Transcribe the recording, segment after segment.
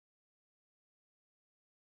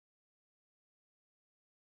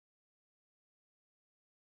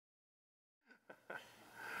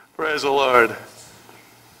Praise the Lord.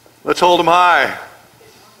 Let's hold them high.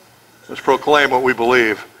 Let's proclaim what we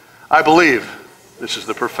believe. I believe this is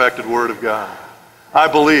the perfected Word of God. I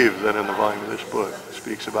believe that in the volume of this book it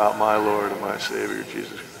speaks about my Lord and my Savior,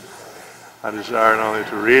 Jesus Christ. I desire not only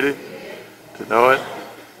to read it, to know it,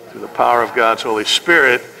 through the power of God's Holy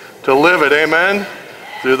Spirit, to live it. Amen?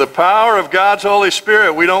 Through the power of God's Holy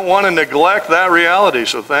Spirit. We don't want to neglect that reality,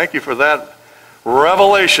 so thank you for that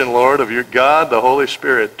revelation, Lord, of your God, the Holy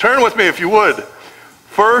Spirit. Turn with me, if you would.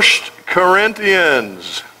 1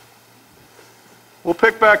 Corinthians. We'll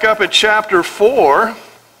pick back up at chapter 4.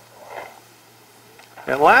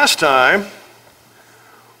 And last time,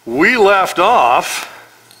 we left off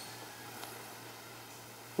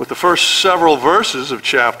with the first several verses of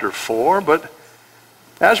chapter 4. But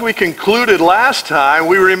as we concluded last time,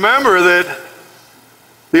 we remember that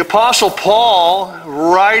the Apostle Paul,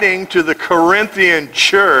 writing to the Corinthian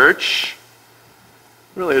church,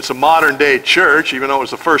 really it's a modern day church, even though it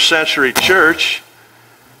was the first century church.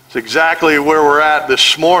 It's exactly where we're at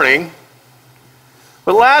this morning.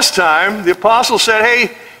 But last time, the apostle said,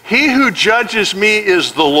 hey, he who judges me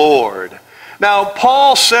is the Lord. Now,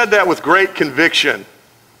 Paul said that with great conviction.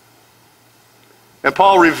 And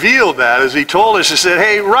Paul revealed that as he told us. He said,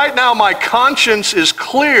 hey, right now my conscience is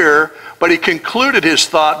clear, but he concluded his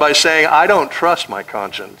thought by saying, I don't trust my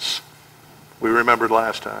conscience. We remembered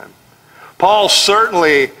last time. Paul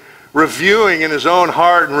certainly reviewing in his own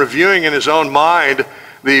heart and reviewing in his own mind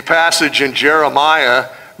the passage in Jeremiah,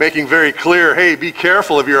 making very clear, hey, be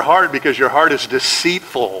careful of your heart because your heart is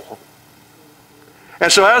deceitful.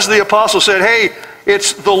 And so as the apostle said, hey,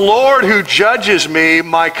 it's the Lord who judges me,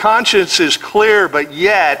 my conscience is clear, but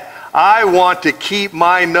yet I want to keep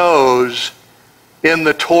my nose in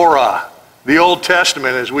the Torah, the Old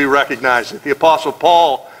Testament as we recognize it. The apostle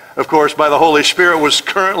Paul, of course, by the Holy Spirit, was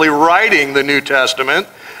currently writing the New Testament.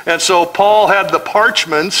 And so Paul had the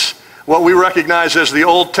parchments, what we recognize as the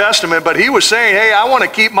Old Testament, but he was saying, hey, I want to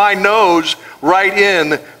keep my nose right in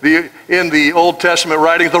the Old Testament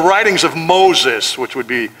writings, the writings of Moses, which would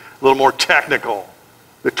be a little more technical,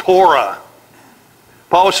 the Torah.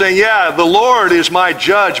 Paul was saying, yeah, the Lord is my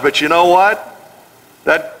judge, but you know what?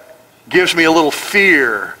 That gives me a little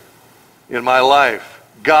fear in my life,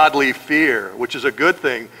 godly fear, which is a good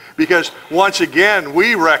thing, because once again,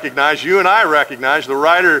 we recognize, you and I recognize, the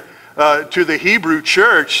writer to the Hebrew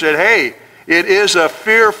church said, hey, it is a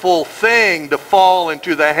fearful thing to fall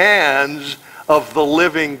into the hands of the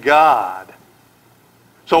living God.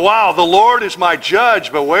 So, wow, the Lord is my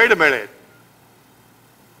judge, but wait a minute.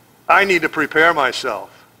 I need to prepare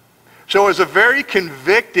myself. So it was a very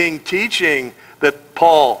convicting teaching that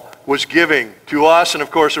Paul was giving to us and, of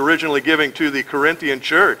course, originally giving to the Corinthian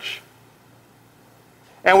church.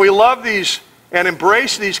 And we love these and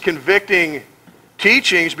embrace these convicting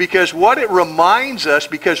teachings because what it reminds us,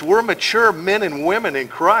 because we're mature men and women in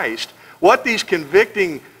Christ, what these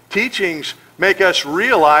convicting teachings make us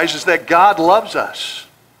realize is that God loves us.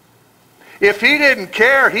 If he didn't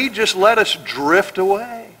care, he'd just let us drift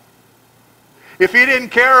away. If he didn't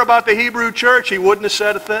care about the Hebrew church, he wouldn't have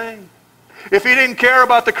said a thing. If he didn't care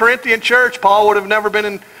about the Corinthian church, Paul would have never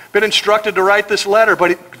been instructed to write this letter,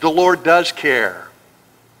 but the Lord does care.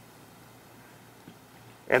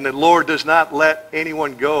 And the Lord does not let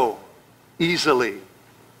anyone go easily.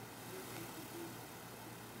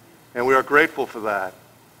 And we are grateful for that.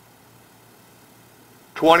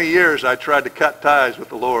 20 years I tried to cut ties with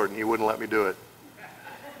the Lord and he wouldn't let me do it.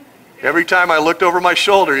 Every time I looked over my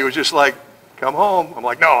shoulder, he was just like, come home. I'm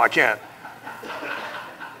like, no, I can't.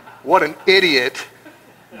 What an idiot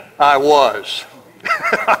I was.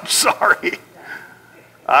 I'm sorry.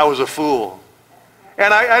 I was a fool.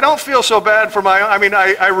 And I don't feel so bad for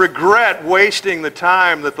I regret wasting the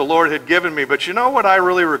time that the Lord had given me. But you know what I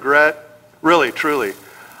really regret? Really, truly.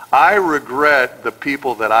 I regret the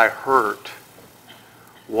people that I hurt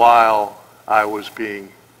while I was being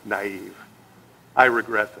naive. I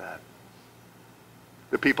regret that.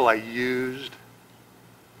 The people I used,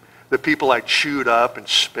 the people I chewed up and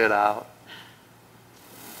spit out.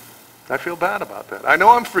 I feel bad about that. I know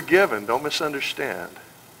I'm forgiven, don't misunderstand.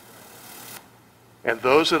 And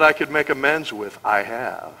those that I could make amends with, I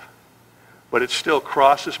have. But it still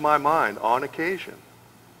crosses my mind on occasion.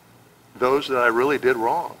 Those that I really did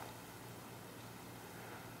wrong.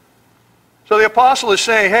 So the apostle is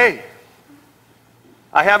saying, hey,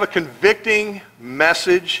 I have a convicting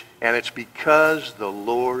message, and it's because the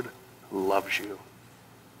Lord loves you.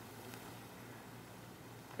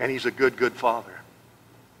 And he's a good, good father.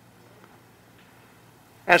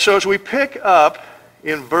 And so as we pick up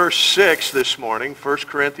in verse 6 this morning, 1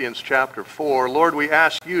 Corinthians chapter 4, Lord, we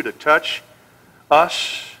ask you to touch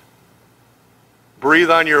us breathe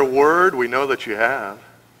on your word. We know that you have.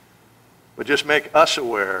 But just make us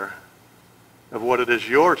aware of what it is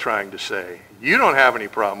you're trying to say. You don't have any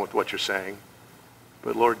problem with what you're saying.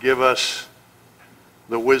 But Lord, give us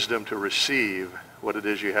the wisdom to receive what it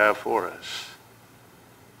is you have for us.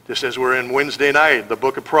 Just as we're in Wednesday night, the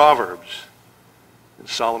book of Proverbs. And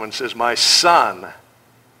Solomon says, my son,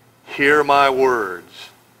 hear my words.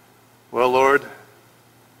 Well, Lord,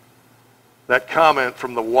 that comment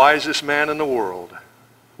from the wisest man in the world,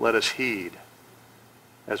 let us heed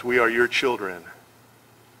as we are your children.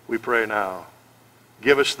 We pray now,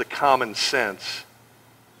 give us the common sense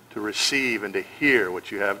to receive and to hear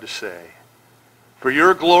what you have to say. For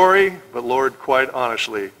your glory, but Lord, quite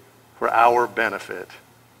honestly, for our benefit.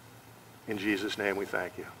 In Jesus' name we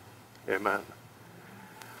thank you. Amen.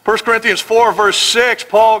 1 Corinthians 4, verse 6,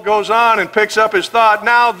 Paul goes on and picks up his thought.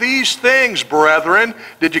 Now these things, brethren,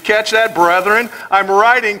 did you catch that, brethren? I'm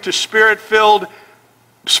writing to spirit-filled,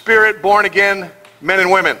 spirit-born-again men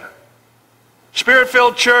and women.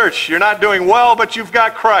 Spirit-filled church, you're not doing well, but you've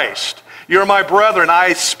got Christ. You're my brethren.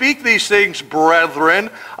 I speak these things, brethren.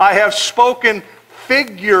 I have spoken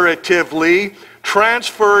figuratively,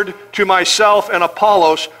 transferred to myself and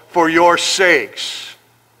Apollos for your sakes.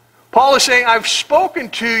 Paul is saying, I've spoken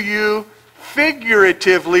to you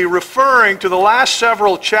figuratively, referring to the last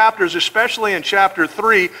several chapters, especially in chapter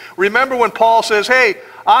 3. Remember when Paul says, hey,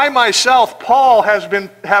 I myself, Paul, have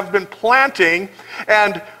been planting,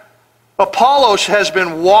 and Apollos has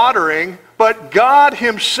been watering, but God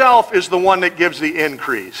himself is the one that gives the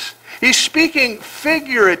increase. He's speaking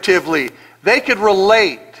figuratively. They could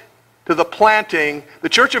relate to the planting. The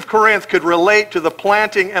church of Corinth could relate to the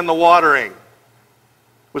planting and the watering.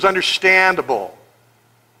 It was understandable.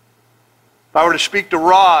 If I were to speak to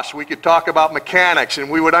Ross, we could talk about mechanics and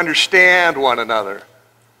we would understand one another.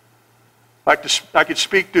 I could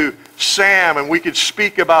speak to Sam and we could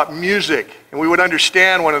speak about music and we would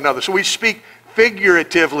understand one another. So we speak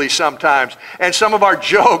figuratively sometimes. And some of our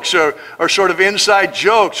jokes are sort of inside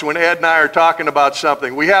jokes when Ed and I are talking about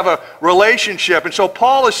something. We have a relationship. And so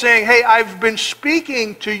Paul is saying, hey, I've been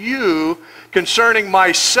speaking to you concerning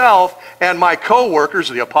myself and my co-workers,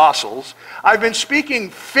 the apostles. I've been speaking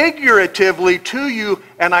figuratively to you,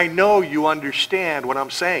 and I know you understand what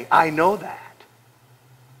I'm saying. I know that.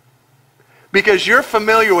 Because you're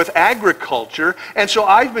familiar with agriculture, and so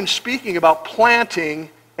I've been speaking about planting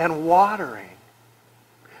and watering.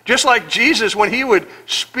 Just like Jesus, when he would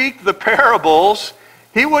speak the parables,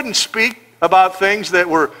 he wouldn't speak about things that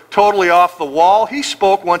were totally off the wall. He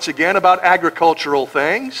spoke once again about agricultural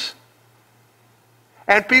things.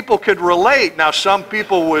 And people could relate. Now, some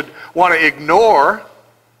people would want to ignore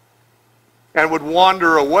and would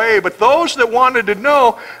wander away. But those that wanted to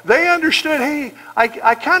know, they understood, hey,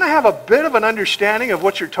 I kind of have a bit of an understanding of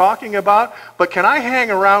what you're talking about, but can I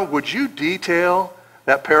hang around? Would you detail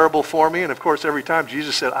that parable for me? And of course, every time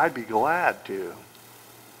Jesus said, I'd be glad to.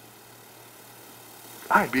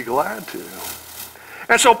 I'd be glad to.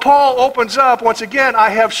 And so Paul opens up, once again, I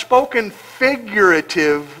have spoken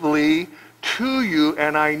figuratively to you,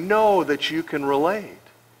 and I know that you can relate.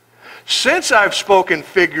 Since I've spoken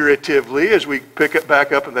figuratively, as we pick it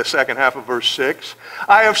back up in the second half of verse 6,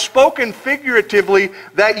 I have spoken figuratively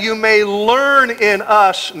that you may learn in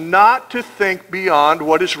us not to think beyond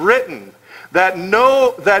what is written, that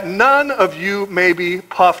none of you may be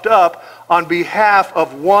puffed up on behalf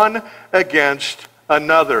of one against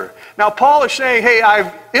another. Now Paul is saying, hey,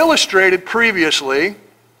 I've illustrated previously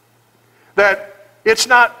that it's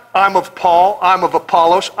not I'm of Paul, I'm of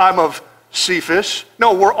Apollos, I'm of Cephas.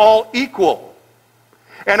 No, we're all equal.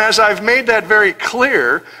 And as I've made that very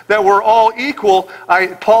clear, that we're all equal,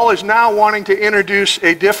 Paul is now wanting to introduce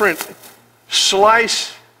a different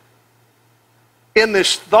slice in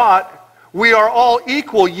this thought. We are all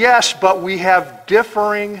equal, yes, but we have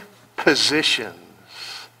differing positions.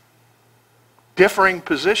 Differing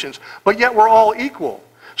positions. But yet we're all equal.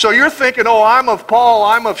 So you're thinking, oh, I'm of Paul,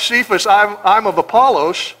 I'm of Cephas, I'm of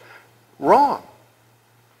Apollos. Wrong.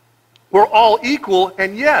 We're all equal,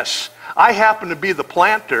 and yes, I happen to be the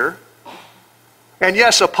planter, and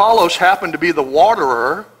yes, Apollos happened to be the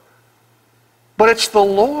waterer, but it's the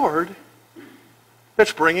Lord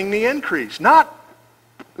that's bringing the increase. Not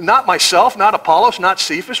myself, not Apollos, not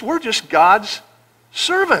Cephas. We're just God's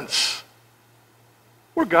servants.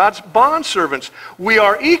 We're God's bondservants. We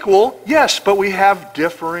are equal, yes, but we have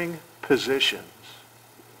differing positions.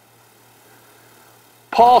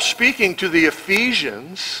 Paul, speaking to the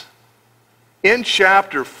Ephesians in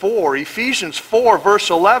chapter 4, Ephesians 4, verse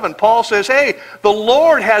 11, Paul says, hey, the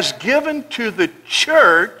Lord has given to the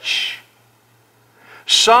church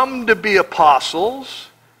some to be apostles,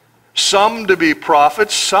 some to be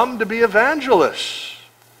prophets, some to be evangelists,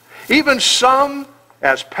 even some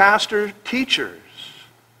as pastors, teachers.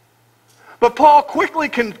 But Paul quickly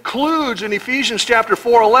concludes in Ephesians chapter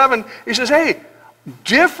 4:11, he says, hey,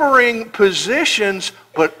 differing positions,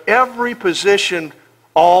 but every position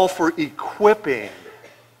all for equipping,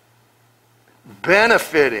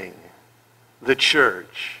 benefiting the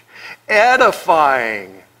church,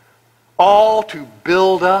 edifying, all to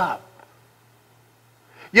build up.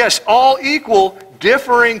 Yes, all equal,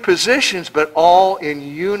 differing positions, but all in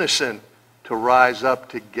unison to rise up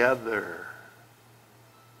together.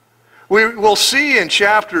 We will see in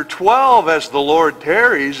chapter 12, as the Lord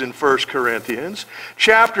tarries in 1 Corinthians,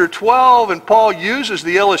 chapter 12, and Paul uses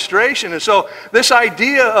the illustration. And so this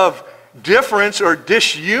idea of difference or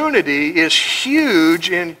disunity is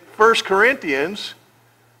huge in 1 Corinthians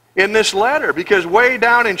in this letter, because way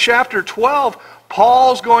down in chapter 12,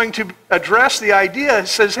 Paul's going to address the idea. He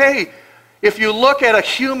says, hey, if you look at a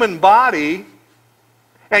human body,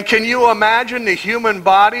 and can you imagine the human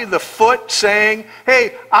body, the foot, saying,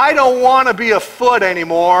 hey, I don't want to be a foot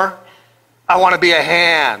anymore. I want to be a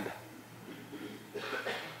hand.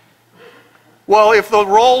 Well, if the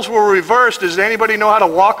roles were reversed, does anybody know how to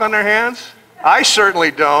walk on their hands? I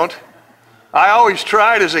certainly don't. I always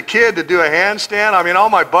tried as a kid to do a handstand. I mean, all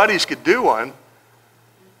my buddies could do one.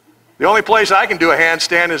 The only place I can do a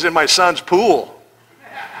handstand is in my son's pool.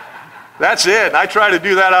 That's it. And I try to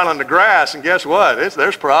do that out on the grass, and guess what?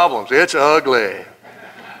 There's problems. It's ugly.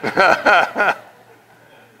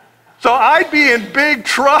 So I'd be in big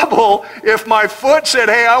trouble if my foot said,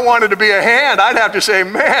 hey, I wanted to be a hand. I'd have to say,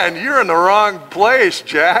 man, you're in the wrong place,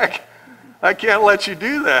 Jack. I can't let you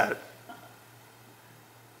do that.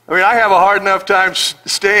 I mean, I have a hard enough time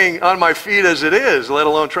staying on my feet as it is, let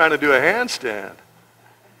alone trying to do a handstand.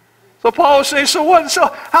 So Paul was saying, so what? So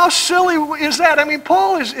how silly is that? I mean,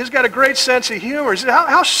 Paul has got a great sense of humor.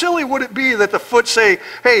 How silly would it be that the foot say,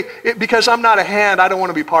 hey, because I'm not a hand, I don't want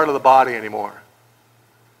to be part of the body anymore?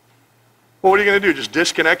 Well, what are you going to do? Just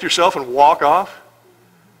disconnect yourself and walk off?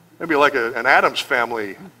 That'd be like an Addams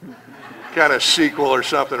Family kind of sequel or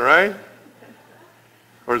something, right?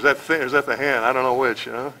 Or is that the hand? I don't know which,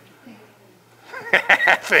 you know?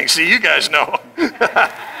 Thanks. See, you guys know.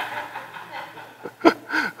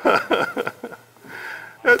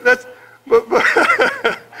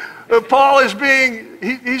 But Paul is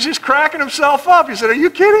he's just cracking himself up. He said, are you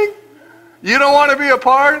kidding? You don't want to be a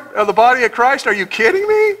part of the body of Christ? Are you kidding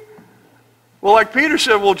me? Well, like Peter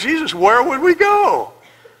said, well, Jesus, where would we go?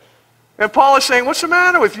 And Paul is saying, what's the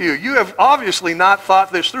matter with you? You have obviously not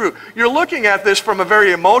thought this through. You're looking at this from a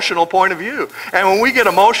very emotional point of view. And when we get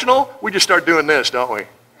emotional, we just start doing this, don't we?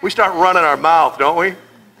 We start running our mouth, don't we?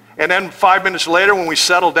 And then 5 minutes later, when we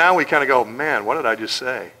settle down, we kind of go, man, what did I just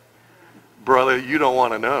say? Brother, you don't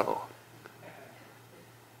want to know.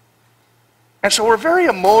 And so we're very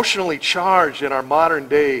emotionally charged in our modern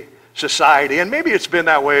day society. And maybe it's been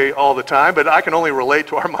that way all the time, but I can only relate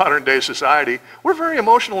to our modern day society. We're very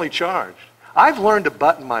emotionally charged. I've learned to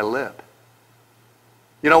button my lip.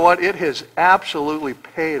 You know what? It has absolutely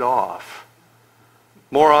paid off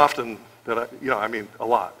more often than a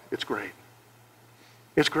lot. It's great.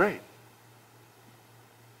 It's great.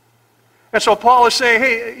 And so Paul is saying,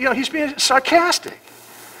 hey, he's being sarcastic.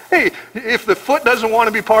 Hey, if the foot doesn't want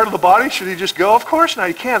to be part of the body, should he just go? Of course not.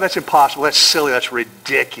 He can't. That's impossible. That's silly. That's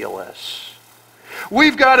ridiculous.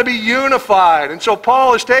 We've got to be unified. And so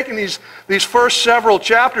Paul is taking these first several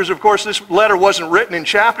chapters. Of course, this letter wasn't written in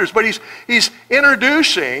chapters, but he's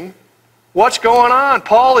introducing what's going on.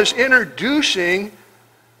 Paul is introducing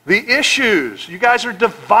the issues. You guys are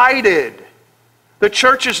divided. The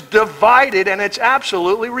church is divided, and it's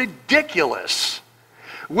absolutely ridiculous.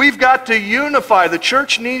 We've got to unify. The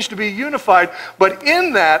church needs to be unified. But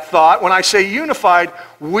in that thought, when I say unified,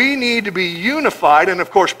 we need to be unified. And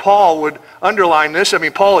of course, Paul would underline this. I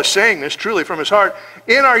mean, Paul is saying this truly from his heart.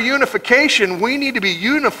 In our unification, we need to be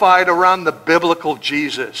unified around the biblical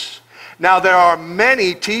Jesus. Now, there are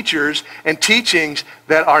many teachers and teachings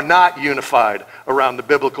that are not unified around the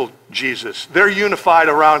biblical Jesus. They're unified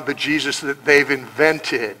around the Jesus that they've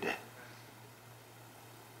invented.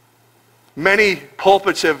 Many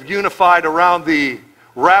pulpits have unified around the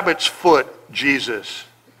rabbit's foot Jesus.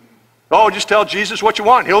 Oh, just tell Jesus what you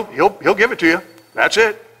want. He'll give it to you. That's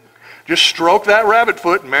it. Just stroke that rabbit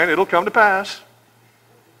foot, and man, it'll come to pass.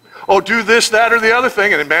 Oh, do this, that, or the other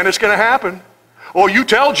thing, and man, it's going to happen. Oh, you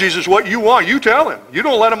tell Jesus what you want. You tell him. You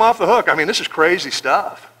don't let him off the hook. I mean, this is crazy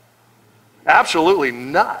stuff. Absolutely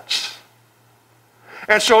nuts.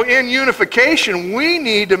 And so in unification, we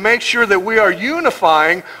need to make sure that we are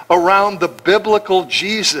unifying around the biblical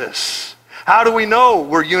Jesus. How do we know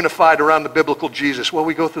we're unified around the biblical Jesus? Well,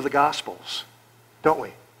 we go through the Gospels, don't we?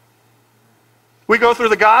 We go through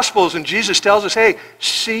the Gospels and Jesus tells us, hey,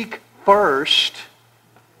 seek first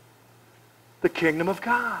the kingdom of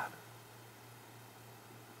God.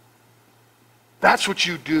 That's what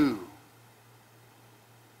you do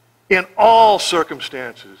in all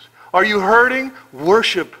circumstances. Are you hurting?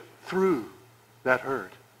 Worship through that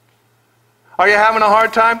hurt. Are you having a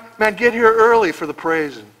hard time? Man, get here early for the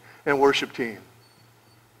praise and worship team.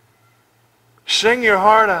 Sing your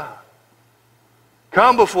heart out.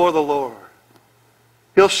 Come before the Lord.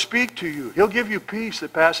 He'll speak to you. He'll give you peace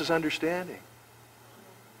that passes understanding.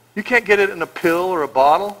 You can't get it in a pill or a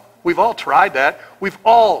bottle. We've all tried that. We've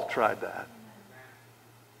all tried that.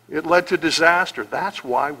 It led to disaster. That's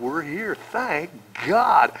why we're here. Thank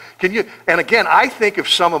God. And again, I think of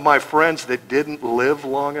some of my friends that didn't live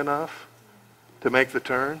long enough to make the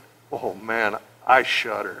turn. Oh man, I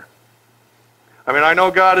shudder. I mean, I know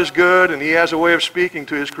God is good and he has a way of speaking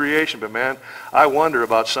to his creation, but man, I wonder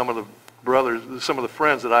about some of the brothers, some of the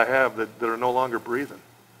friends that I have that are no longer breathing.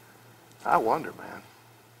 I wonder,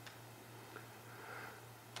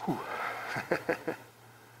 man.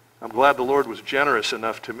 I'm glad the Lord was generous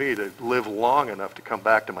enough to me to live long enough to come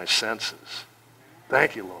back to my senses.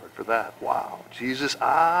 Thank you, Lord, for that. Wow. Jesus,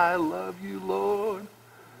 I love you, Lord.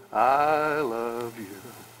 I love you.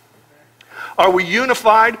 Are we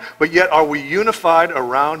unified, but yet are we unified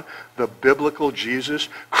around the biblical Jesus?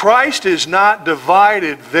 Christ is not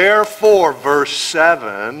divided, therefore, verse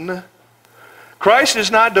 7. Christ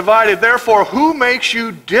is not divided, therefore, who makes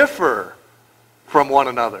you differ from one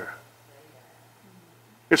another?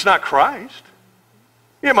 It's not Christ.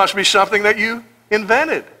 It must be something that you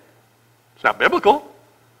invented. It's not biblical.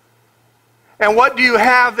 And what do you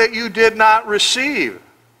have that you did not receive?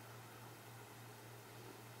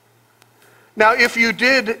 Now, if you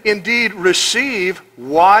did indeed receive,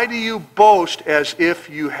 why do you boast as if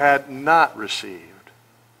you had not received?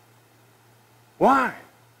 Why?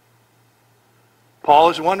 Paul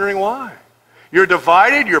is wondering why. You're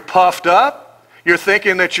divided, you're puffed up, you're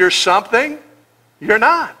thinking that you're something. You're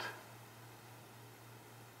not.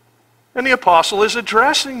 And the apostle is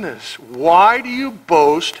addressing this. Why do you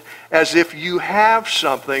boast as if you have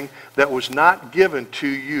something that was not given to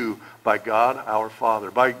you by God our Father,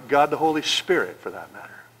 by God the Holy Spirit for that matter?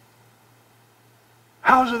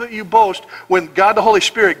 How is it that you boast when God the Holy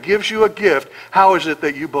Spirit gives you a gift? How is it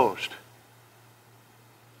that you boast?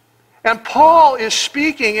 And Paul is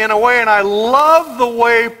speaking in a way, and I love the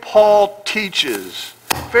way Paul teaches.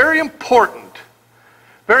 Very important.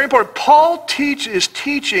 Very important. Paul is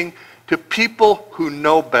teaching to people who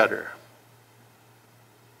know better.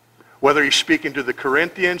 Whether he's speaking to the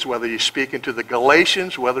Corinthians, whether he's speaking to the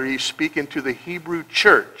Galatians, whether he's speaking to the Hebrew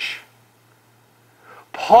church.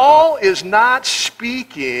 Paul is not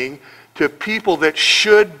speaking to people that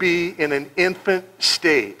should be in an infant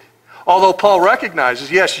state. Although Paul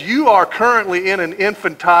recognizes, yes, you are currently in an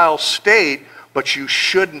infantile state, but you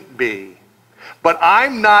shouldn't be. But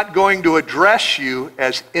I'm not going to address you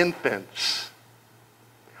as infants.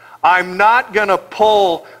 I'm not going to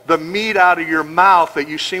pull the meat out of your mouth that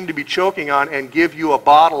you seem to be choking on and give you a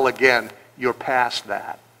bottle again. You're past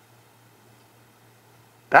that.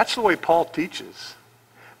 That's the way Paul teaches.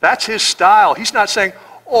 That's his style. He's not saying,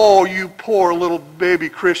 oh, you poor little baby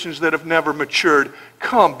Christians that have never matured,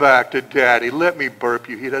 come back to Daddy, let me burp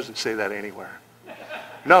you. He doesn't say that anywhere.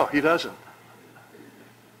 No, he doesn't.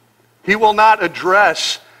 He will not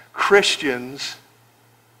address Christians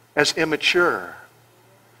as immature,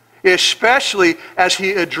 especially as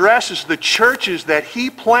he addresses the churches that he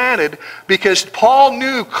planted, because Paul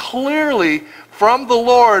knew clearly from the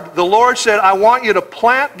Lord said, I want you to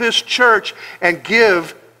plant this church and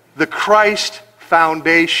give the Christ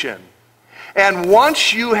foundation. And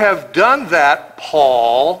once you have done that,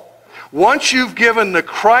 Paul, once you've given the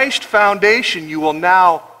Christ foundation, you will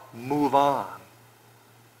now move on.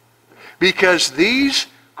 Because these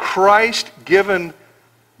Christ-given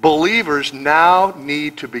believers now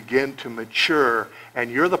need to begin to mature.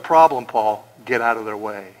 And you're the problem, Paul. Get out of their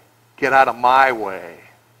way. Get out of my way.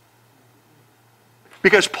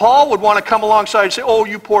 Because Paul would want to come alongside and say, oh,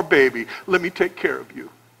 you poor baby, let me take care of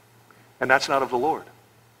you. And that's not of the Lord.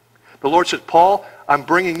 The Lord says, Paul, I'm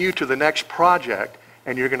bringing you to the next project,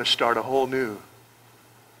 and you're going to start a whole new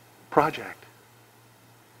project.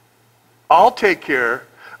 I'll take care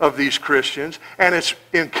of these Christians, and it's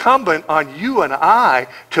incumbent on you and I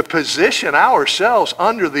to position ourselves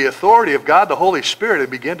under the authority of God the Holy Spirit and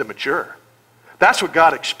begin to mature. That's what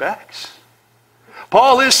God expects.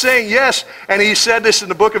 Paul is saying, yes, and he said this in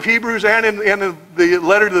the book of Hebrews and in the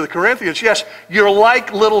letter to the Corinthians, yes, you're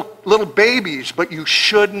like little babies, but you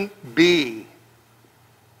shouldn't be.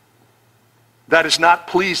 That is not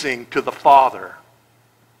pleasing to the Father.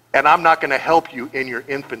 And I'm not going to help you in your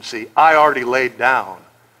infancy. I already laid down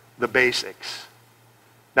the basics.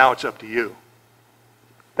 Now it's up to you.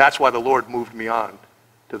 That's why the Lord moved me on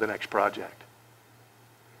to the next project.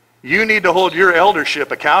 You need to hold your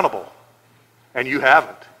eldership accountable, and you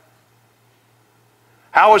haven't.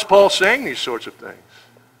 How is Paul saying these sorts of things?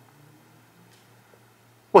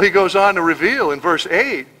 Well, he goes on to reveal in verse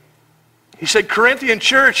 8. He said, Corinthian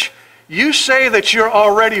church, you say that you're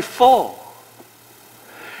already full.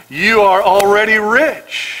 You are already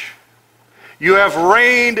rich. You have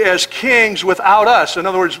reigned as kings without us. In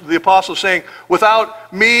other words, the apostle is saying,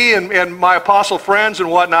 without me and my apostle friends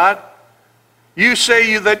and whatnot, you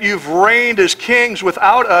say that you've reigned as kings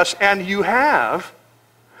without us, and you have.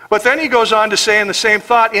 But then he goes on to say in the same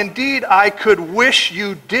thought, indeed, I could wish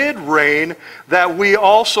you did reign, that we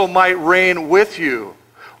also might reign with you.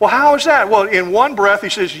 Well, how is that? Well, in one breath he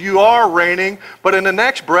says, you are reigning, but in the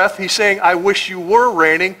next breath he's saying, I wish you were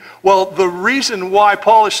reigning. Well, the reason why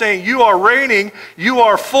Paul is saying you are reigning, you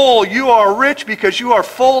are full, you are rich, because you are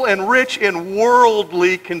full and rich in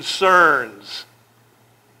worldly concerns.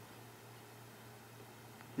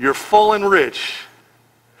 You're full and rich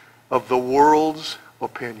of the world's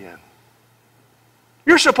opinion.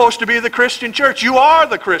 You're supposed to be the Christian church. You are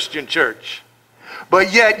the Christian church.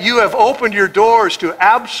 But yet you have opened your doors to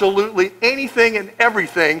absolutely anything and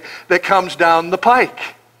everything that comes down the pike.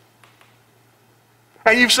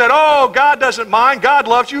 And you've said, oh, God doesn't mind. God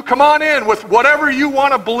loves you. Come on in with whatever you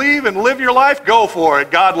want to believe and live your life. Go for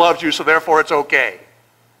it. God loves you, so therefore it's okay.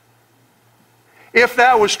 If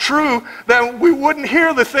that was true, then we wouldn't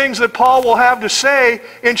hear the things that Paul will have to say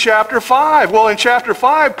in chapter 5. Well, in chapter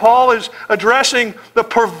 5, Paul is addressing the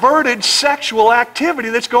perverted sexual activity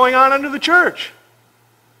that's going on under the church.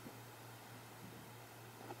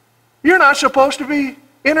 You're not supposed to be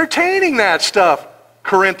entertaining that stuff,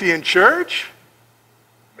 Corinthian church.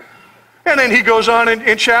 And then he goes on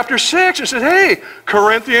in chapter 6 and says, hey,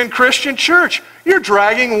 Corinthian Christian church, you're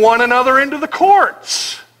dragging one another into the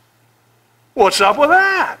courts. What's up with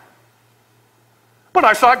that? But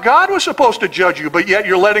I thought God was supposed to judge you, but yet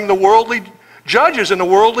you're letting the worldly judges in the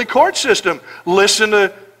worldly court system listen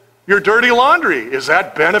to your dirty laundry. Is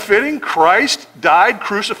that benefiting? Christ died,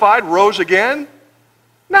 crucified, rose again?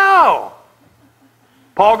 No.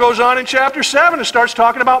 Paul goes on in chapter 7 and starts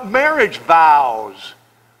talking about marriage vows.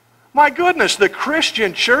 My goodness, the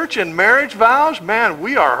Christian church and marriage vows, man,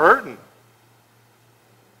 we are hurting.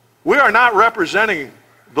 We are not representing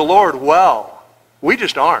the Lord well. We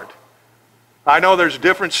just aren't. I know there's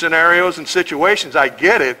different scenarios and situations. I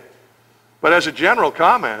get it. But as a general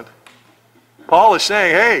comment, Paul is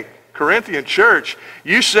saying, hey, Corinthian church,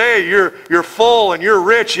 you say you're full and you're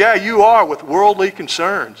rich. Yeah, you are with worldly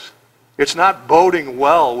concerns. It's not boding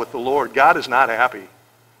well with the Lord. God is not happy.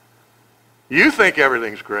 You think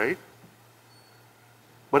everything's great,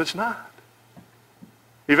 but it's not.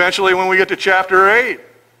 Eventually, when we get to chapter 8,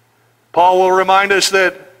 Paul will remind us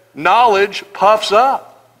that knowledge puffs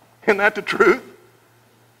up. Isn't that the truth?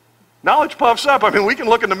 Knowledge puffs up. I mean, we can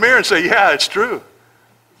look in the mirror and say, yeah, it's true.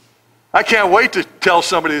 I can't wait to tell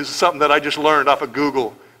somebody something that I just learned off of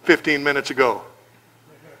Google 15 minutes ago.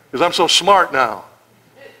 Because I'm so smart now.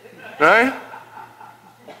 Right?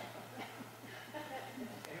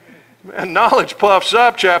 And knowledge puffs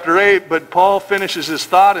up, chapter 8, but Paul finishes his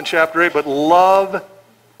thought in chapter 8, but love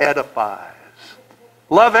edifies.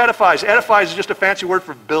 Love edifies. Edifies is just a fancy word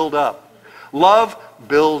for build up. Love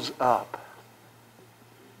builds up.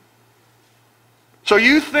 So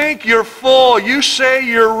you think you're full. You say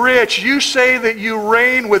you're rich. You say that you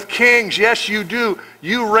reign with kings. Yes, you do.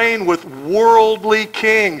 You reign with worldly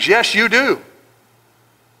kings. Yes, you do.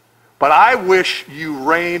 But I wish you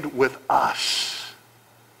reigned with us.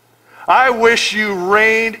 I wish you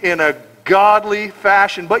reigned in a godly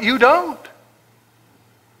fashion, but you don't.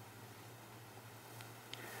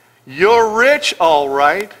 You're rich, all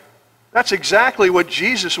right. That's exactly what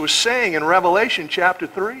Jesus was saying in Revelation chapter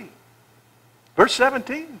 3. Verse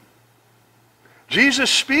 17. Jesus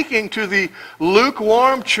speaking to the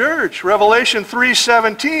lukewarm church. Revelation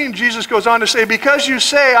 3:17, Jesus goes on to say, because you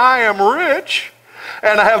say I am rich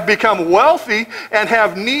and I have become wealthy and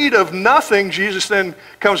have need of nothing. Jesus then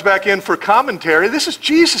comes back in for commentary. This is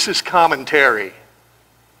Jesus' commentary.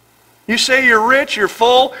 You say you're rich, you're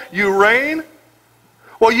full, you reign.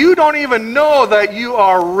 Well, you don't even know that you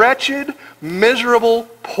are wretched, miserable,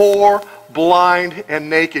 poor, blind,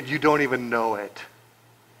 and naked. You don't even know it.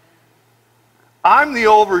 I'm the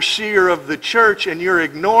overseer of the church and you're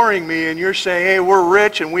ignoring me and you're saying, hey, we're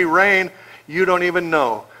rich and we reign. You don't even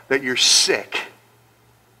know that you're sick.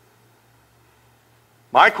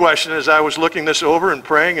 My question as I was looking this over and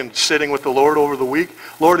praying and sitting with the Lord over the week,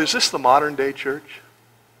 Lord, is this the modern day church?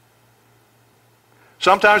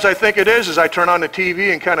 Sometimes I think it is as I turn on the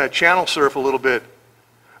TV and kind of channel surf a little bit.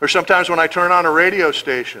 Or sometimes when I turn on a radio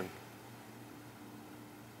station.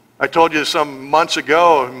 I told you some months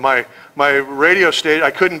ago, my radio station,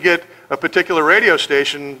 I couldn't get a particular radio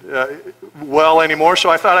station well anymore, so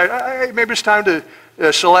I thought maybe it's time to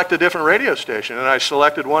select a different radio station. And I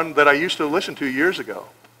selected one that I used to listen to years ago.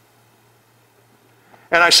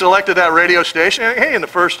 And I selected that radio station. And, hey, in the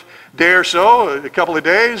first day or so, a couple of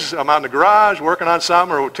days, I'm out in the garage working on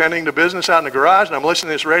something or tending to business out in the garage, and I'm listening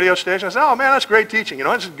to this radio station. I said, oh, man, that's great teaching. You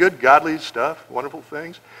know, it's good, godly stuff, wonderful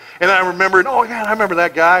things. And I remembered, oh, man, I remember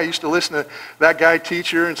that guy. I used to listen to that guy,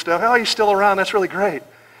 teacher and stuff. Oh, he's still around. That's really great.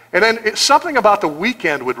 And then something about the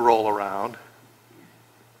weekend would roll around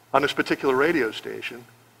on this particular radio station,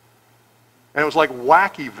 and it was like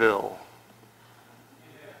Wackyville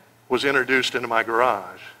was introduced into my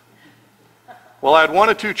garage. Well, I had one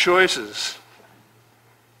of two choices.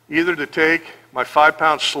 Either to take my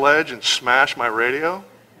 5-pound sledge and smash my radio,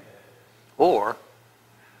 or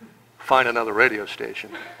find another radio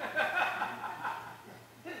station.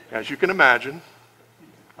 As you can imagine,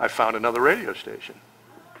 I found another radio station.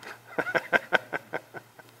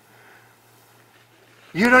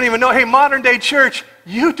 You don't even know. Hey, modern day church,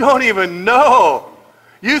 you don't even know.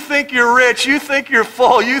 You think you're rich. You think you're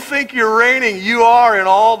full. You think you're reigning. You are in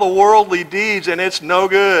all the worldly deeds, and it's no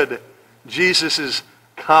good. Jesus'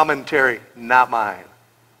 commentary, not mine.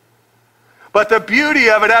 But the beauty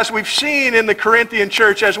of it, as we've seen in the Corinthian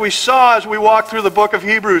church, as we saw as we walked through the book of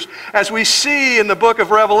Hebrews, as we see in the book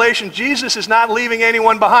of Revelation, Jesus is not leaving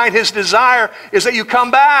anyone behind. His desire is that you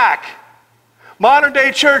come back. Modern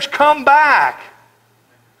day church, come back.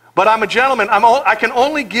 But I'm a gentleman. I can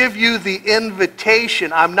only give you the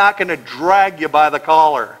invitation. I'm not going to drag you by the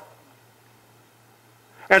collar.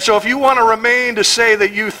 And so if you want to remain to say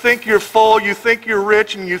that you think you're full, you think you're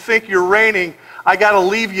rich, and you think you're reigning, I got to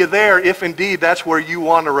leave you there if indeed that's where you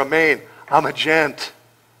want to remain. I'm a gent.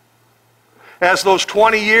 As those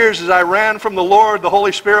 20 years as I ran from the Lord, the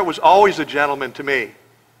Holy Spirit was always a gentleman to me.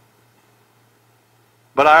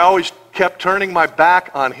 But I always kept turning my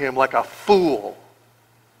back on him like a fool.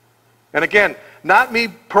 And again, not me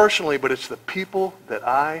personally, but it's the people that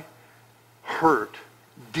I hurt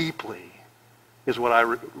deeply is what I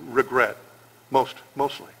regret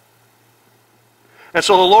mostly. And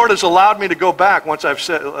so the Lord has allowed me to go back, once I've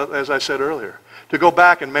said, as I said earlier, to go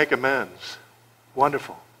back and make amends.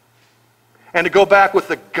 Wonderful. And to go back with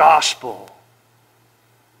the gospel.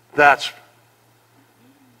 That's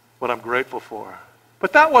what I'm grateful for.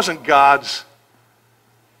 But that wasn't God's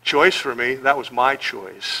choice for me. That was my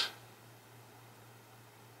choice.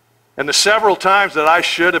 And the several times that I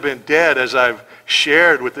should have been dead, as I've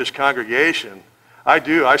shared with this congregation,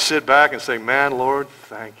 I sit back and say, man, Lord,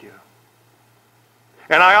 thank you.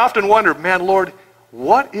 And I often wonder, man, Lord,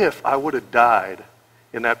 what if I would have died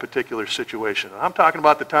in that particular situation? I'm talking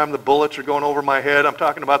about the time the bullets are going over my head. I'm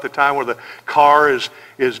talking about the time where the car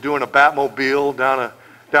is doing a Batmobile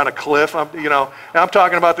down a cliff. I'm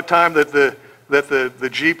talking about the time that the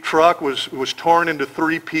Jeep truck was torn into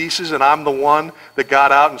 3 pieces, and I'm the one that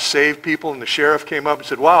got out and saved people, and the sheriff came up and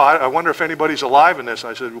said, wow, I wonder if anybody's alive in this.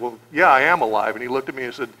 I said, well, yeah, I am alive. And he looked at me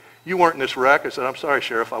and said, you weren't in this wreck? I said, I'm sorry,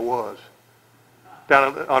 Sheriff, I was.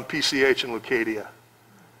 Down on PCH in Leucadia.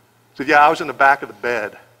 He said, yeah, I was in the back of the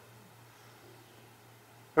bed.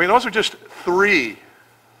 I mean, those are just 3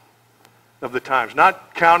 of the times,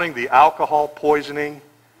 not counting the alcohol poisoning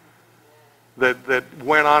that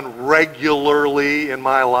went on regularly in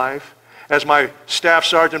my life. As my staff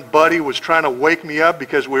sergeant buddy was trying to wake me up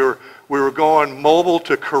because we were going mobile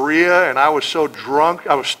to Korea, and I was so drunk,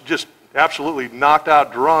 I was just absolutely knocked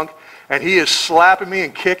out drunk, and he is slapping me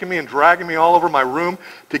and kicking me and dragging me all over my room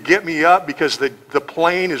to get me up because the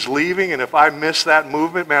plane is leaving, and if I miss that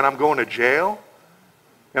movement, man, I'm going to jail.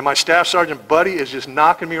 And my staff sergeant buddy is just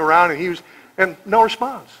knocking me around, and no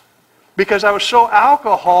response. Because I was so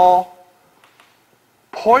alcohol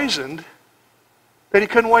poisoned that he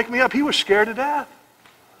couldn't wake me up. He was scared to death.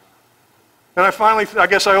 And I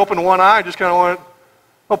guess I opened one eye and just kind of went,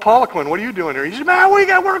 oh, Poliquin, what are you doing here? He said, man,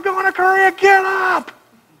 we're going to Korea, get up.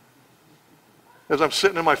 As I'm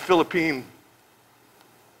sitting in my Philippine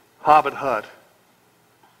hobbit hut.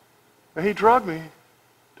 And he drugged me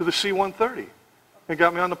to the C-130 and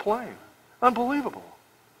got me on the plane. Unbelievable.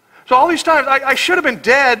 So all these times, I should have been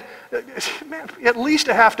dead, man, at least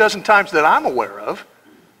a half dozen times that I'm aware of.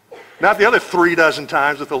 Not the other 36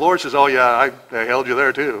 times that the Lord says, oh yeah, I held you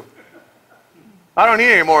there too. I don't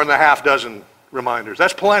need any more than the half dozen reminders.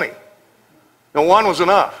 That's plenty. And one was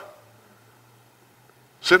enough.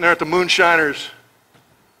 Sitting there at the Moonshiners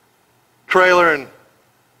trailer, and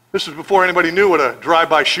this was before anybody knew what a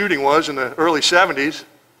drive-by shooting was in the early 70s.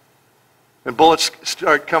 And bullets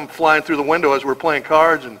start come flying through the window as we're playing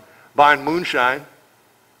cards and buying moonshine.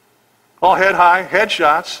 All head high,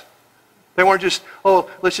 headshots. They weren't just, oh,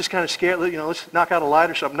 let's just kind of scare, let's knock out a light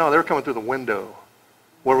or something. No, they were coming through the window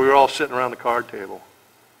where we were all sitting around the card table.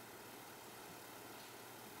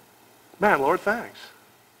 Man, Lord, thanks.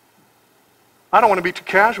 I don't want to be too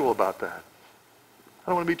casual about that. I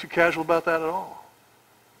don't want to be too casual about that at all.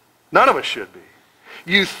 None of us should be.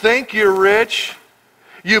 You think you're rich.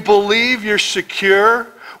 You believe you're secure.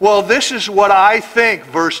 Well, this is what I think,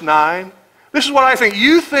 verse 9. This is what I think.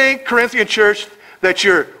 You think, Corinthian church, that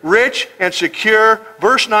you're rich and secure.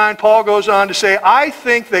 Verse 9, Paul goes on to say, I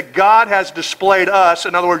think that God has displayed us,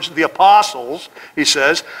 in other words, the apostles, he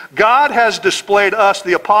says, God has displayed us,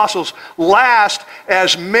 the apostles, last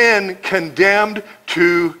as men condemned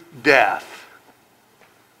to death.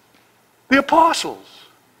 The apostles.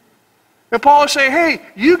 And Paul is saying, hey,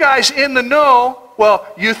 you guys in the know, well,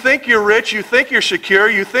 you think you're rich, you think you're secure,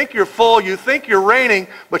 you think you're full, you think you're reigning,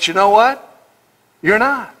 but you know what? You're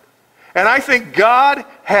not. And I think God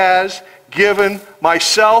has given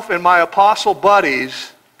myself and my apostle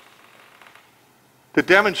buddies to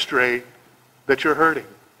demonstrate that you're hurting.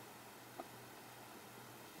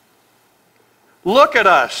 Look at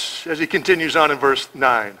us, as he continues on in verse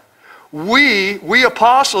 9. We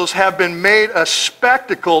apostles have been made a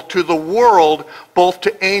spectacle to the world, both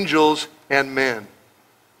to angels and men.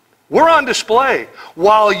 We're on display.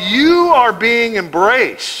 While you are being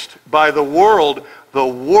embraced by the world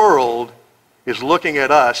is looking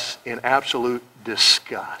at us in absolute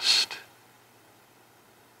disgust.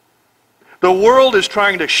 The world is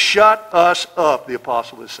trying to shut us up, the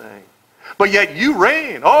apostle is saying. But yet you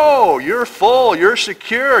reign. Oh, you're full, you're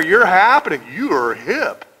secure, you're happening, you are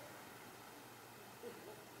hip.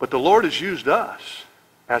 But the Lord has used us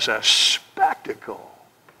as a spectacle.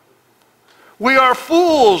 We are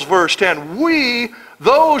fools, verse 10. We,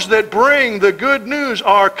 those that bring the good news,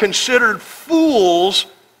 are considered fools,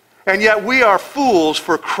 and yet we are fools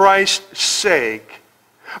for Christ's sake.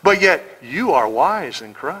 But yet you are wise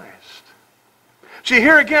in Christ. See,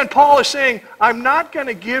 here again, Paul is saying, I'm not going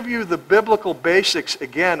to give you the biblical basics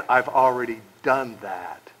again. I've already done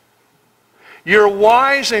that. You're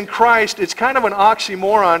wise in Christ. It's kind of an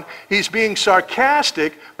oxymoron. He's being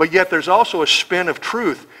sarcastic, but yet there's also a spin of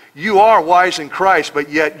truth. You are wise in Christ,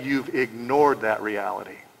 but yet you've ignored that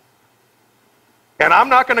reality. And I'm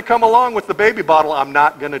not going to come along with the baby bottle. I'm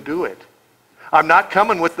not going to do it. I'm not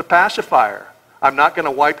coming with the pacifier. I'm not going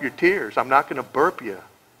to wipe your tears. I'm not going to burp you.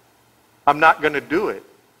 I'm not going to do it.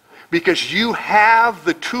 Because you have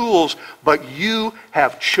the tools, but you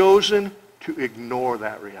have chosen to ignore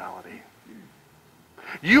that reality.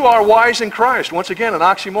 You are wise in Christ. Once again, an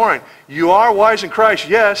oxymoron. You are wise in Christ,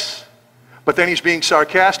 yes. But then he's being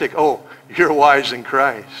sarcastic. Oh, you're wise in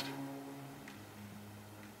Christ.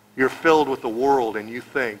 You're filled with the world and you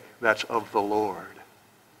think that's of the Lord.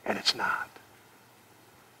 And it's not.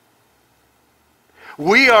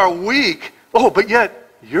 We are weak. Oh, but yet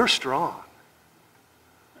you're strong.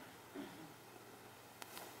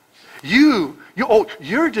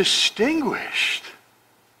 You're distinguished.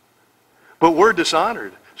 But we're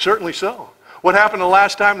dishonored. Certainly so. What happened the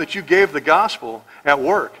last time that you gave the gospel at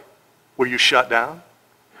work? Were you shut down?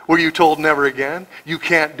 Were you told never again? You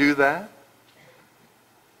can't do that?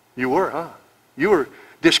 You were, huh? You were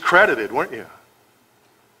discredited, weren't you?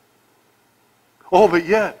 Oh, but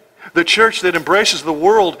yet, the church that embraces the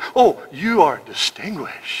world, oh, you are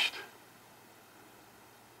distinguished.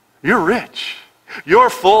 You're rich. You're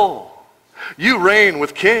full. You reign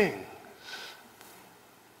with kings.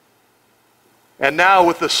 And now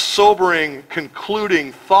with the sobering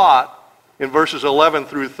concluding thought in verses 11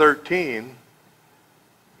 through 13,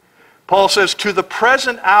 Paul says, to the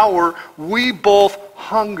present hour we both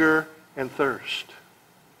hunger and thirst.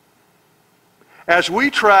 As we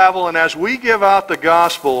travel and as we give out the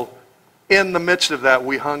gospel, in the midst of that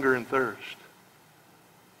we hunger and thirst.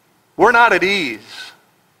 We're not at ease.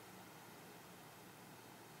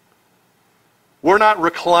 We're not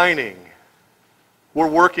reclining. We're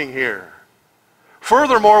working here.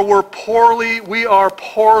 Furthermore, we are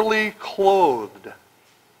poorly clothed.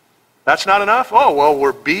 That's not enough? Oh, well,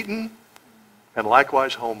 we're beaten and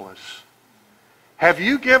likewise homeless. Have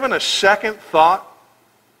you given a second thought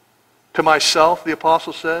to myself, the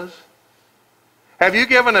apostle says? Have you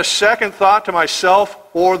given a second thought to myself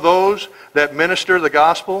or those that minister the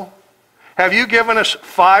gospel? Have you given us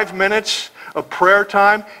 5 minutes of prayer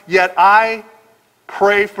time? Yet I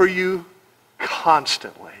pray for you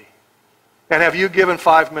constantly. And have you given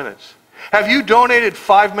 5 minutes? Have you donated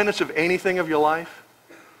 5 minutes of anything of your life?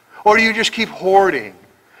 Or do you just keep hoarding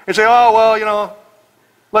and say, oh, well,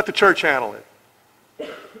 let the church handle it.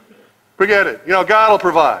 Forget it. God will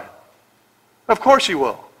provide. Of course he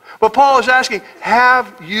will. But Paul is asking,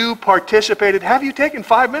 have you participated? Have you taken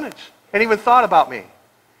 5 minutes and even thought about me?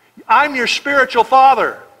 I'm your spiritual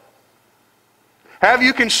father. Have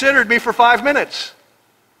you considered me for 5 minutes?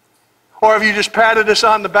 Or have you just patted us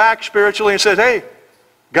on the back spiritually and said, hey,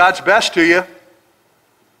 God's best to you?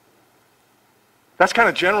 That's kind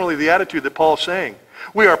of generally the attitude that Paul's saying.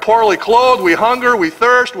 We are poorly clothed, we hunger, we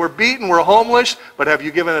thirst, we're beaten, we're homeless, but have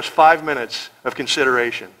you given us 5 minutes of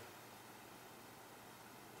consideration?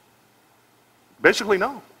 Basically,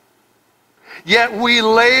 no. Yet we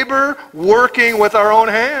labor working with our own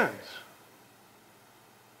hands.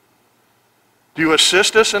 Do you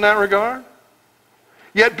assist us in that regard?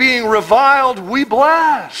 Yet being reviled, we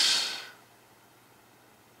bless.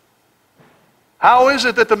 How is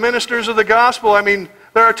it that the ministers of the gospel, there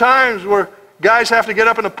are times where guys have to get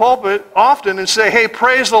up in the pulpit often and say, hey,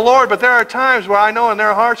 praise the Lord, but there are times where I know in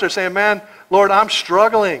their hearts they're saying, man, Lord, I'm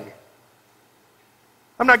struggling.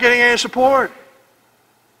 I'm not getting any support.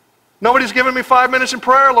 Nobody's given me 5 minutes in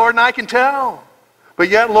prayer, Lord, and I can tell. But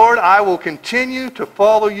yet, Lord, I will continue to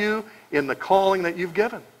follow you in the calling that you've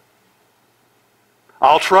given.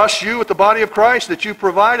 I'll trust you with the body of Christ that you've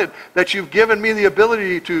provided, that you've given me the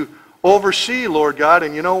ability to oversee, Lord God.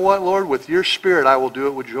 And you know what, Lord? With your Spirit, I will do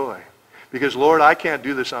it with joy. Because, Lord, I can't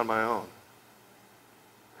do this on my own.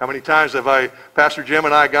 How many times have Pastor Jim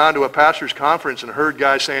and I gone to a pastor's conference and heard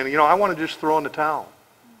guys saying, I want to just throw in the towel.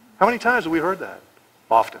 How many times have we heard that?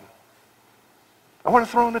 Often. I want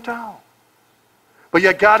to throw in the towel. But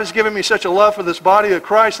yet God has given me such a love for this body of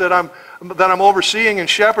Christ that I'm overseeing and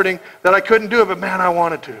shepherding that I couldn't do it, but man, I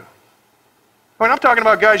wanted to. I'm talking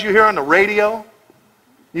about guys you hear on the radio.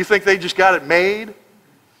 You think they just got it made?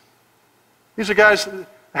 These are guys,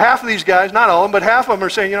 half of these guys, not all of them, but half of them are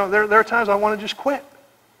saying, there are times I want to just quit.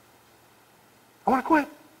 I want to quit.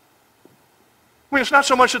 It's not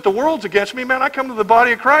so much that the world's against me, man. I come to the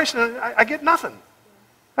body of Christ and I get nothing.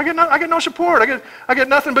 I get no support. I get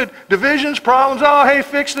nothing but divisions, problems. Oh, hey,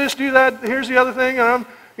 fix this, do that. Here's the other thing. And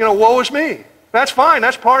woe is me. That's fine.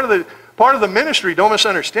 That's part of the ministry. Don't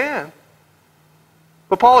misunderstand.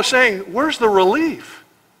 But Paul is saying, where's the relief?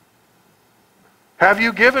 Have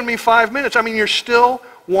you given me 5 minutes? You're still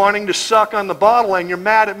wanting to suck on the bottle, and you're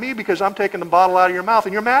mad at me because I'm taking the bottle out of your mouth,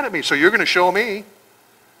 and you're mad at me. So you're going to show me.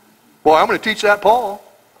 Boy, I'm going to teach that Paul.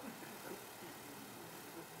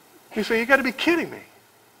 You say, you got to be kidding me.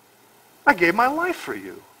 I gave my life for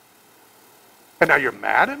you. And now you're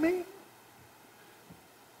mad at me?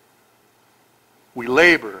 We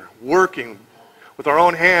labor, working with our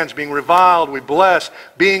own hands, being reviled, we bless.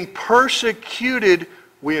 Being persecuted,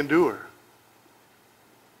 we endure.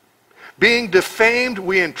 Being defamed,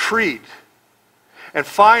 we entreat. And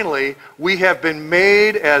finally, we have been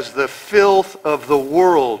made as the filth of the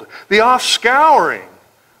world, the offscouring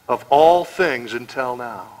of all things until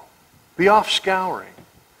now. The offscouring.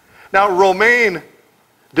 Now, Romain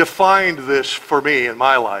defined this for me in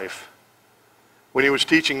my life when he was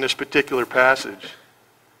teaching this particular passage.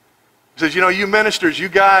 He says, you ministers, you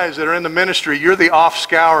guys that are in the ministry, you're the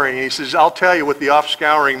offscouring. He says, I'll tell you what the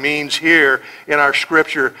offscouring means here in our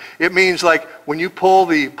scripture. It means like when you pull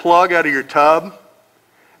the plug out of your tub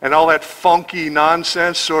and all that funky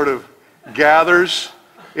nonsense sort of gathers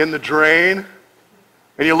in the drain,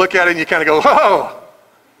 and you look at it and you kind of go, whoa!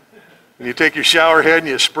 And you take your shower head and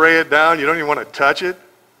you spray it down. You don't even want to touch it.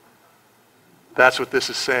 That's what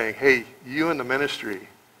this is saying. Hey, you in the ministry,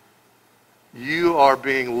 you are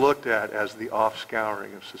being looked at as the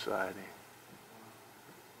offscouring of society.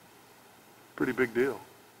 Pretty big deal.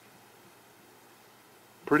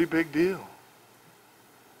 Pretty big deal.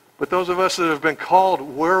 But those of us that have been called,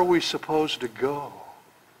 where are we supposed to go?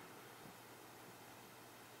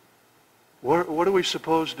 What are we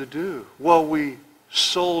supposed to do? Well, we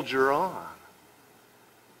soldier on.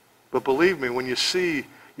 But believe me, when you see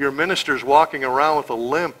your ministers walking around with a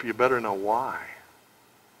limp, you better know why.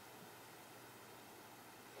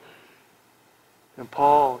 And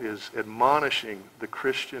Paul is admonishing the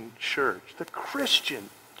Christian church. The Christian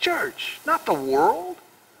church, not the world.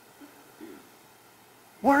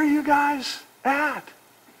 Where are you guys at?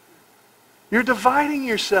 You're dividing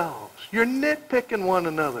yourselves. You're nitpicking one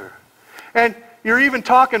another. And you're even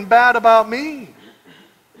talking bad about me.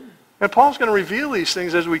 And Paul's going to reveal these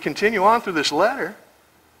things as we continue on through this letter.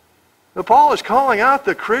 But Paul is calling out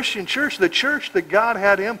the Christian church, the church that God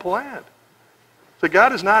had him plant. So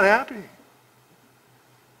God is not happy.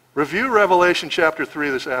 Review Revelation chapter 3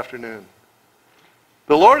 this afternoon.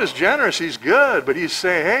 The Lord is generous, he's good, but he's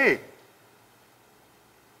saying, hey,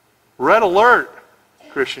 red alert,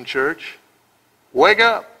 Christian church, wake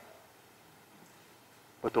up.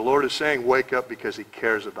 But the Lord is saying, wake up because he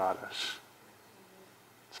cares about us.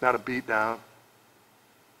 It's not a beat down.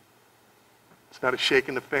 It's not a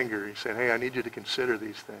shaking the finger. He's saying, hey, I need you to consider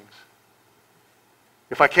these things.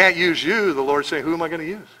 If I can't use you, the Lord's saying, who am I going to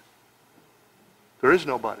use? There is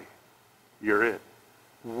nobody. You're it.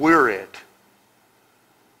 We're it.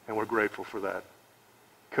 And we're grateful for that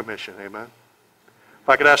commission. Amen? If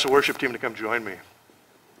I could ask the worship team to come join me.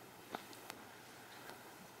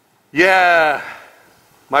 Yeah,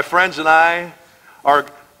 my friends and I are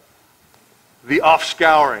the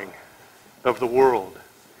offscouring of the world.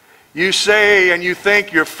 You say and you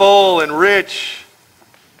think you're full and rich,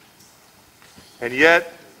 and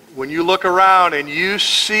yet when you look around and you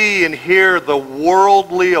see and hear the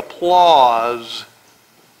worldly applause,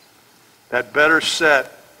 that better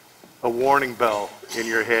set a warning bell in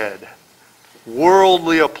your head.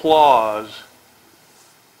 Worldly applause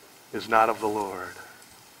is not of the Lord.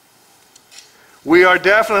 We are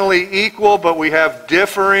definitely equal, but we have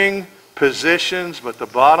differing positions. But the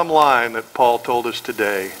bottom line that Paul told us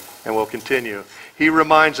today, and we'll continue,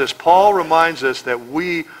 Paul reminds us that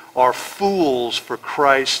we are fools for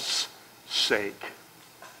Christ's sake.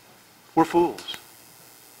 We're fools.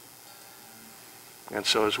 And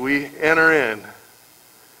so as we enter in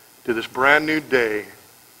to this brand new day,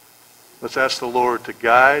 let's ask the Lord to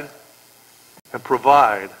guide and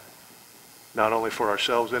provide, not only for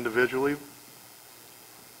ourselves individually,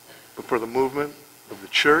 but for the movement of the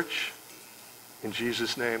church. In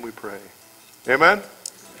Jesus' name we pray. Amen?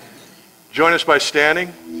 Join us by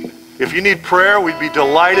standing. If you need prayer, we'd be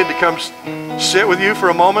delighted to come sit with you for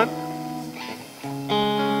a moment.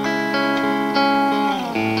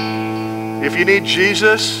 If you need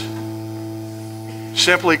Jesus,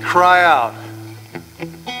 simply cry out.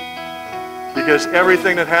 Because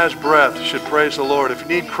everything that has breath should praise the Lord. If you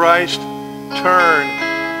need Christ, turn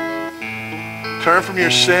from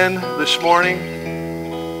your sin this morning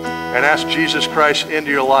and ask Jesus Christ into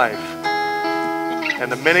your life.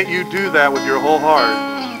 And the minute you do that with your whole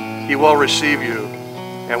heart, he will receive you.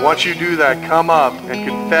 And once you do that, come up and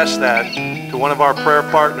confess that to one of our prayer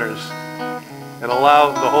partners and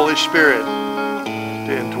allow the Holy Spirit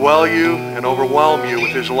to indwell you and overwhelm you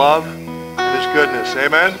with his love and his goodness.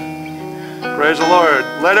 Amen? Praise the Lord.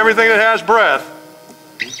 Let everything that has breath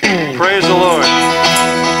praise the Lord.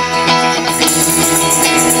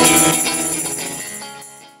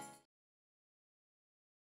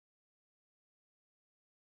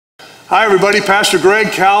 Hi everybody, Pastor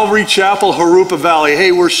Greg, Calvary Chapel, Jurupa Valley.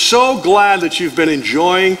 Hey, we're so glad that you've been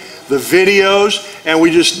enjoying the videos, and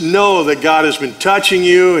we just know that God has been touching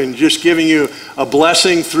you and just giving you a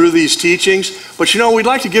blessing through these teachings. But you know, we'd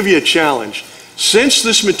like to give you a challenge. Since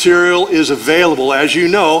this material is available, as you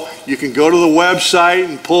know, you can go to the website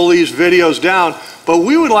and pull these videos down, but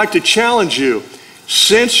we would like to challenge you.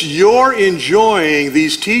 Since you're enjoying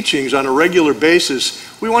these teachings on a regular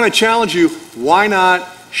basis, we want to challenge you, why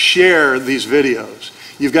not share these videos?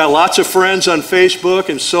 You've got lots of friends on Facebook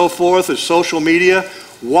and so forth, and social media.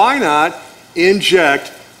 Why not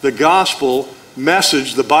inject the gospel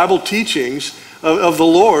message, the Bible teachings of the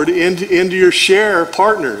Lord into your share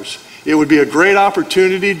partners? It would be a great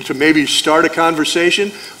opportunity to maybe start a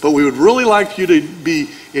conversation, but we would really like you to be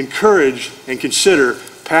encouraged and consider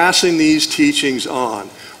passing these teachings on.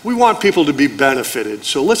 We want people to be benefited,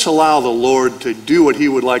 so let's allow the Lord to do what he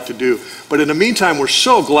would like to do. But in the meantime, we're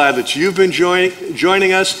so glad that you've been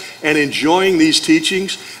joining us and enjoying these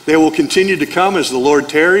teachings. They will continue to come as the Lord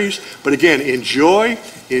tarries. But again, enjoy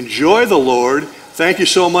the Lord. Thank you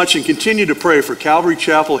so much, and continue to pray for Calvary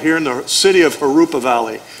Chapel here in the city of Jurupa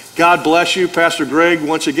Valley. God bless you, Pastor Greg,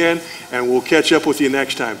 once again, and we'll catch up with you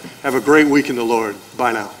next time. Have a great week in the Lord.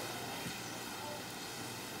 Bye now.